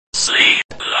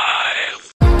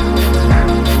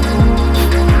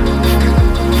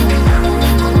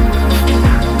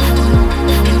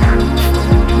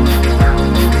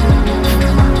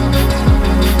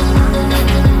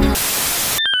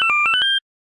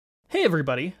Hey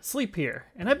everybody, Sleep here,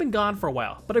 and I've been gone for a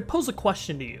while, but I pose a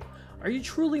question to you. Are you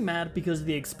truly mad because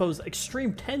they exposed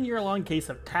extreme 10-year-long case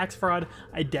of tax fraud,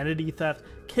 identity theft,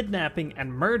 kidnapping,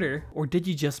 and murder, or did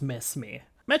you just miss me?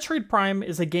 Metroid Prime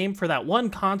is a game for that one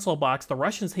console box the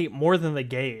Russians hate more than the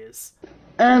gays.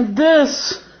 And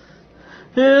this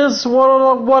is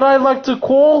what I like to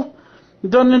call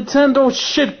the Nintendo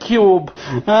shit cube.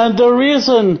 And the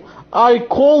reason I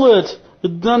call it the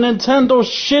Nintendo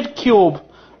shit cube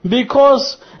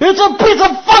because it's a piece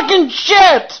of fucking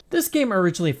shit! This game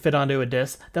originally fit onto a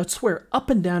disc that would swear up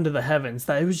and down to the heavens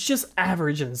that it was just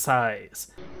average in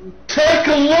size. Take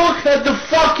a look at the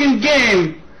fucking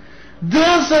game!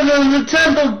 This is a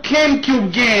Nintendo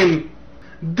GameCube game!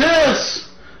 This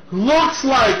looks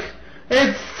like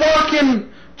a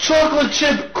fucking chocolate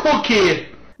chip cookie!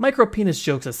 Micro penis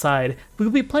jokes aside, we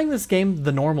will be playing this game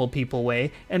the normal people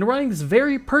way, and running this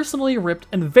very personally ripped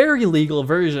and very legal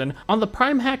version on the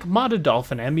Prime Hack modded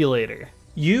Dolphin emulator.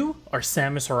 You are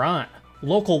Samus Aran,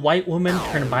 local white woman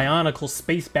turned bionicle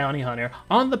space bounty hunter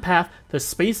on the path to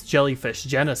space jellyfish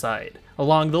genocide.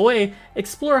 Along the way,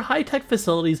 explore high-tech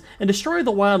facilities and destroy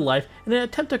the wildlife in an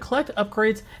attempt to collect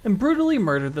upgrades and brutally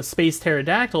murder the space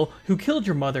pterodactyl who killed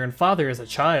your mother and father as a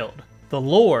child. The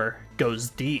lore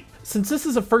goes deep. Since this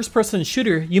is a first-person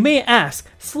shooter, you may ask,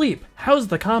 Sleep, how's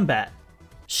the combat?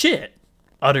 Shit.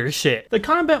 Utter shit. The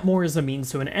combat more is a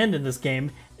means to an end in this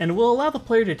game, and will allow the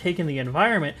player to take in the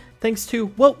environment thanks to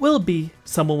what will be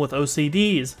someone with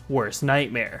OCD's worst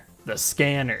nightmare. The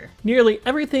scanner. Nearly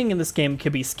everything in this game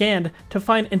can be scanned to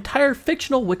find entire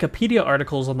fictional Wikipedia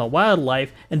articles on the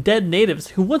wildlife and dead natives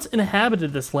who once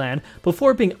inhabited this land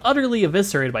before being utterly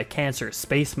eviscerated by cancerous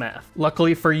space meth.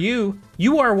 Luckily for you,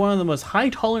 you are one of the most high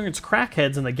tolerance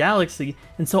crackheads in the galaxy,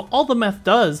 and so all the meth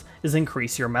does is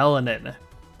increase your melanin.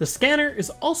 The scanner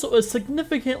is also a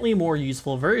significantly more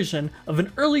useful version of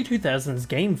an early 2000s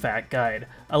game fact guide,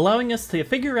 allowing us to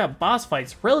figure out boss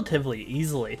fights relatively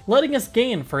easily, letting us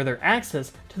gain further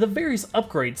access to the various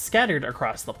upgrades scattered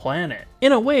across the planet.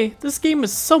 In a way, this game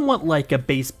is somewhat like a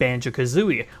base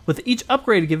Banjo-Kazooie, with each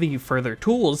upgrade giving you further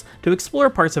tools to explore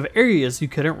parts of areas you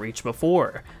couldn't reach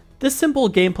before. This simple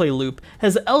gameplay loop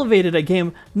has elevated a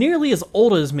game nearly as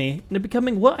old as me into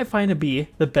becoming what I find to be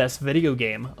the best video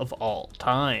game of all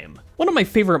time. One of my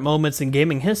favorite moments in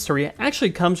gaming history actually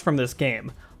comes from this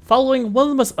game. Following one of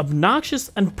the most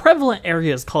obnoxious and prevalent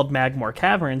areas called Magmore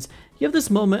Caverns, you have this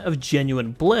moment of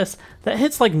genuine bliss that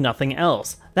hits like nothing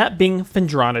else, that being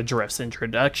Phendrana Drift's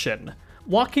introduction.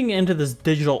 Walking into this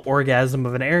digital orgasm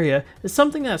of an area is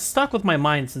something that has stuck with my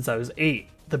mind since I was 8.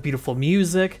 The beautiful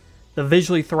music, the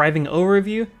visually thriving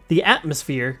overview, the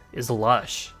atmosphere is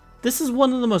lush. This is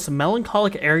one of the most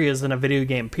melancholic areas in a video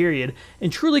game period, and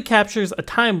truly captures a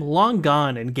time long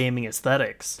gone in gaming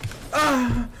aesthetics.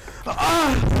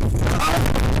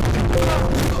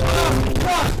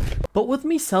 But with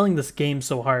me selling this game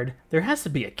so hard, there has to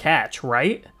be a catch,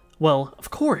 right? Well,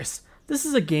 of course. This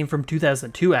is a game from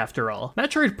 2002 after all.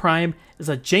 Metroid Prime is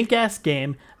a jank-ass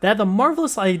game that had the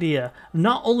marvelous idea of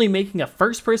not only making a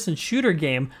first-person shooter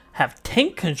game have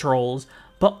tank controls,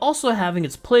 but also having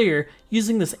its player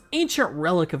using this ancient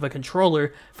relic of a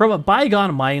controller from a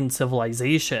bygone Mayan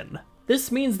civilization.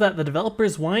 This means that the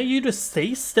developers want you to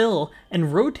stay still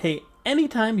and rotate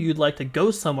anytime you'd like to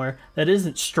go somewhere that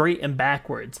isn't straight and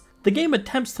backwards. The game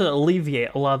attempts to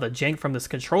alleviate a lot of the jank from this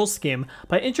control scheme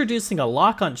by introducing a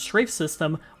lock-on strafe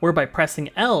system where by pressing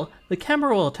L, the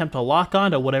camera will attempt to lock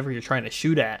onto whatever you're trying to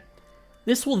shoot at.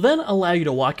 This will then allow you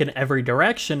to walk in every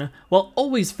direction while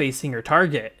always facing your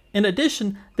target. In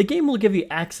addition, the game will give you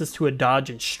access to a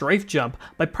dodge and strafe jump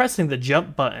by pressing the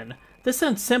jump button. This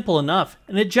sounds simple enough,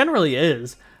 and it generally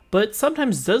is, but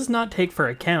sometimes does not take for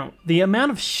account the amount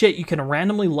of shit you can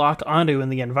randomly lock onto in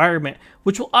the environment,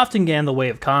 which will often get in the way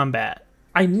of combat.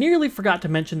 I nearly forgot to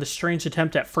mention the strange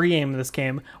attempt at free aim in this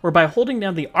game, where by holding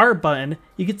down the R button,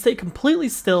 you can stay completely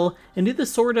still and do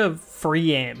this sort of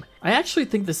free aim. I actually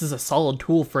think this is a solid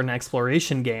tool for an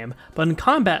exploration game, but in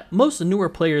combat, most newer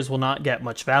players will not get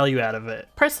much value out of it.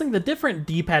 Pressing the different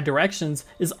D-pad directions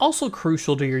is also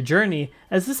crucial to your journey,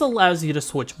 as this allows you to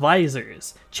switch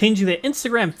visors, changing the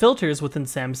Instagram filters within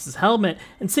Samus's helmet,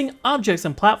 and seeing objects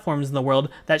and platforms in the world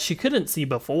that she couldn't see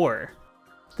before.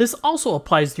 This also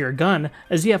applies to your gun,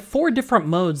 as you have 4 different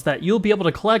modes that you'll be able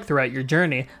to collect throughout your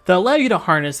journey that allow you to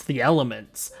harness the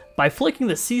elements. By flicking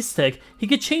the C-stick, he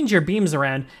could change your beams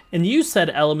around and use said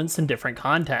elements in different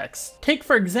contexts. Take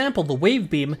for example the wave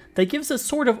beam that gives a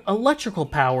sort of electrical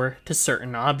power to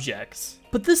certain objects.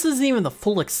 But this isn't even the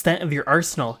full extent of your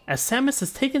arsenal, as Samus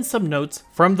has taken some notes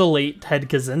from the late Ted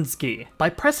Kaczynski. By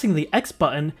pressing the X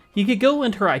button, you could go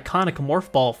into her iconic morph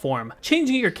ball form,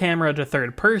 changing your camera to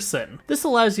third person. This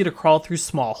allows you to crawl through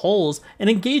small holes and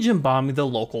engage in bombing the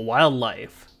local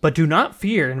wildlife. But do not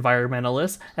fear,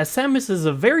 environmentalists, as Samus is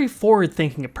a very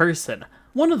forward-thinking person.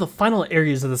 One of the final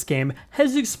areas of this game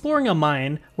has you exploring a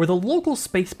mine where the local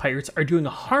space pirates are doing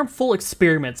harmful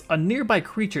experiments on nearby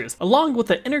creatures, along with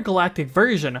the intergalactic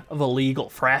version of illegal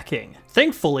fracking.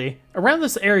 Thankfully, around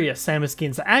this area Samus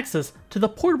gains access to the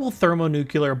portable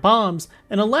thermonuclear bombs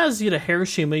and allows you to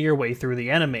Hiroshima your way through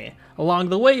the enemy. Along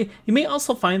the way, you may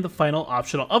also find the final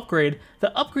optional upgrade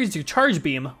that upgrades your charge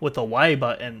beam with the Y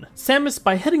button. Samus,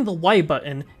 by hitting the Y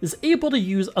button, is able to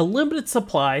use a limited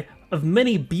supply of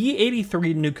many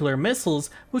B-83 nuclear missiles,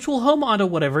 which will home onto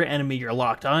whatever enemy you're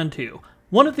locked onto.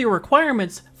 One of the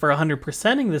requirements for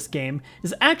 100%ing this game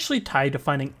is actually tied to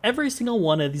finding every single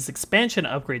one of these expansion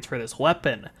upgrades for this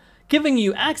weapon, giving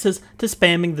you access to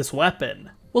spamming this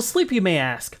weapon. Well, Sleep, you may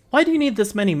ask, why do you need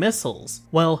this many missiles?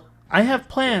 Well, I have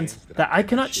plans that I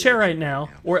cannot share right now,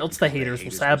 or else the haters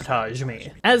will sabotage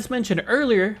me. As mentioned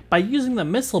earlier, by using the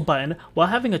missile button while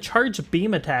having a charged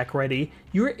beam attack ready,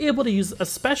 you are able to use a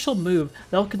special move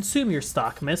that will consume your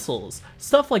stock missiles.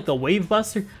 Stuff like the Wave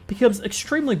Buster becomes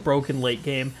extremely broken late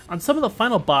game on some of the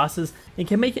final bosses and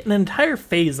can make an entire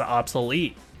phase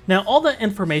obsolete. Now, all that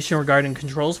information regarding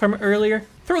controls from earlier,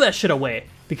 throw that shit away,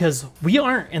 because we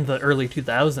aren't in the early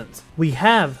 2000s. We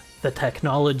have the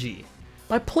technology.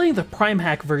 By playing the Prime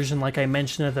Hack version like I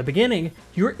mentioned at the beginning,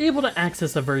 you are able to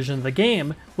access a version of the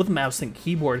game with mouse and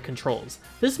keyboard controls.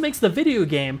 This makes the video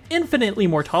game infinitely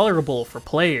more tolerable for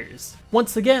players.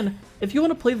 Once again, if you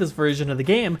want to play this version of the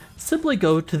game, simply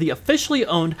go to the officially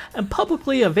owned and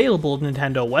publicly available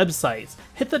Nintendo websites,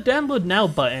 hit the Download Now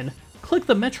button, click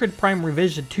the Metroid Prime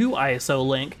Revision 2 ISO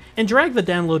link, and drag the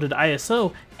downloaded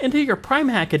ISO into your Prime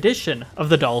Hack edition of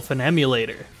the Dolphin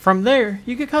emulator. From there,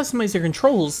 you can customize your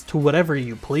controls to whatever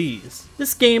you please.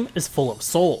 This game is full of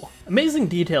soul. Amazing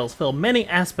details fill many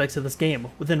aspects of this game,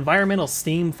 with environmental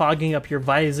steam fogging up your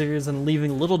visors and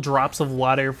leaving little drops of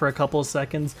water for a couple of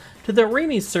seconds, to the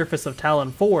rainy surface of Talon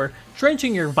IV,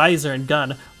 drenching your visor and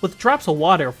gun with drops of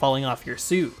water falling off your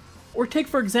suit. Or take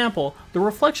for example, the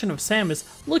reflection of Samus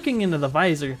looking into the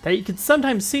visor that you can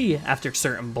sometimes see after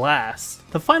certain blasts.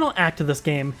 The final act of this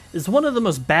game is one of the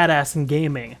most badass in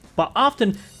gaming, but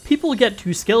often people get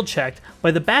too skill checked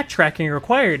by the backtracking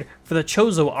required for the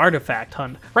Chozo artifact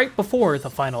hunt right before the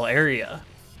final area.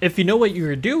 If you know what you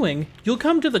are doing, you'll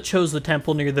come to the Chozo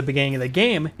temple near the beginning of the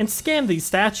game and scan these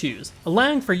statues,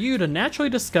 allowing for you to naturally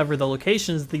discover the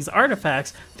locations of these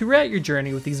artifacts throughout your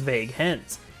journey with these vague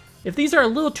hints. If these are a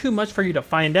little too much for you to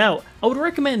find out, I would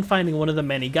recommend finding one of the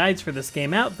many guides for this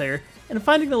game out there and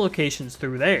finding the locations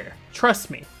through there.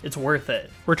 Trust me, it's worth it.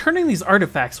 Returning these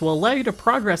artifacts will allow you to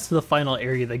progress to the final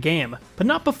area of the game, but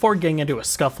not before getting into a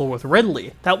scuffle with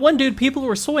Ridley, that one dude people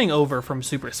were swaying over from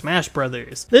Super Smash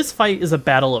Bros. This fight is a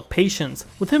battle of patience,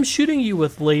 with him shooting you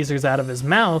with lasers out of his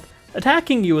mouth,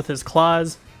 attacking you with his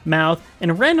claws, mouth,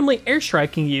 and randomly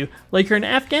airstriking you like you're in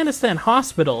an Afghanistan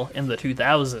hospital in the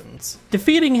 2000s.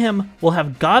 Defeating him will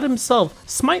have God himself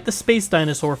smite the space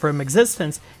dinosaur from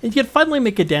existence, and you can finally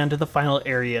make it down to the final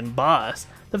area and boss.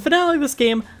 The finale of this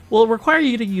game will require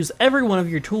you to use every one of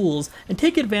your tools and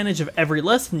take advantage of every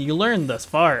lesson you learned thus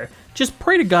far. Just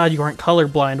pray to God you aren't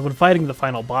colorblind when fighting the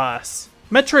final boss.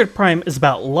 Metroid Prime is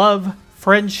about love,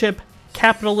 friendship,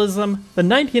 capitalism, the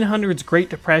 1900s Great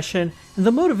Depression, and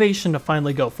the motivation to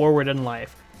finally go forward in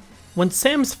life. When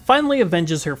Samus finally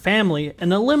avenges her family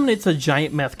and eliminates a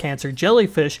giant meth cancer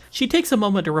jellyfish, she takes a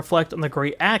moment to reflect on the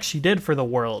great acts she did for the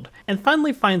world, and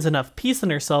finally finds enough peace in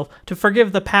herself to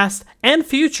forgive the past and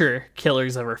future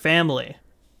killers of her family.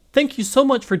 Thank you so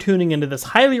much for tuning into this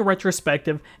highly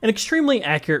retrospective and extremely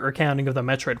accurate recounting of the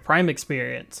Metroid Prime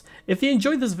experience. If you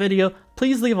enjoyed this video,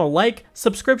 please leave a like,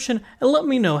 subscription, and let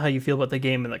me know how you feel about the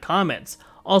game in the comments.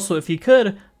 Also, if you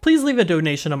could, please leave a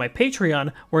donation on my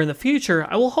Patreon, where in the future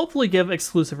I will hopefully give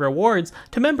exclusive rewards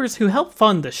to members who help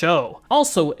fund the show.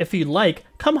 Also, if you'd like,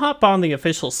 come hop on the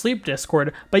official Sleep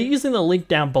Discord by using the link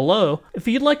down below if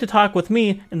you'd like to talk with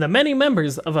me and the many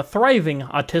members of a thriving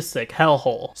autistic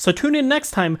hellhole. So tune in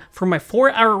next time for my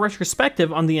 4-hour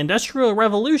retrospective on the Industrial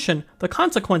Revolution, the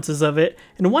consequences of it,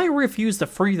 and why I refused to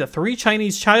free the 3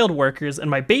 Chinese child workers in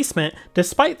my basement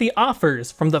despite the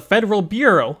offers from the Federal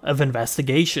Bureau of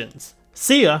Investigations.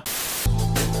 See ya!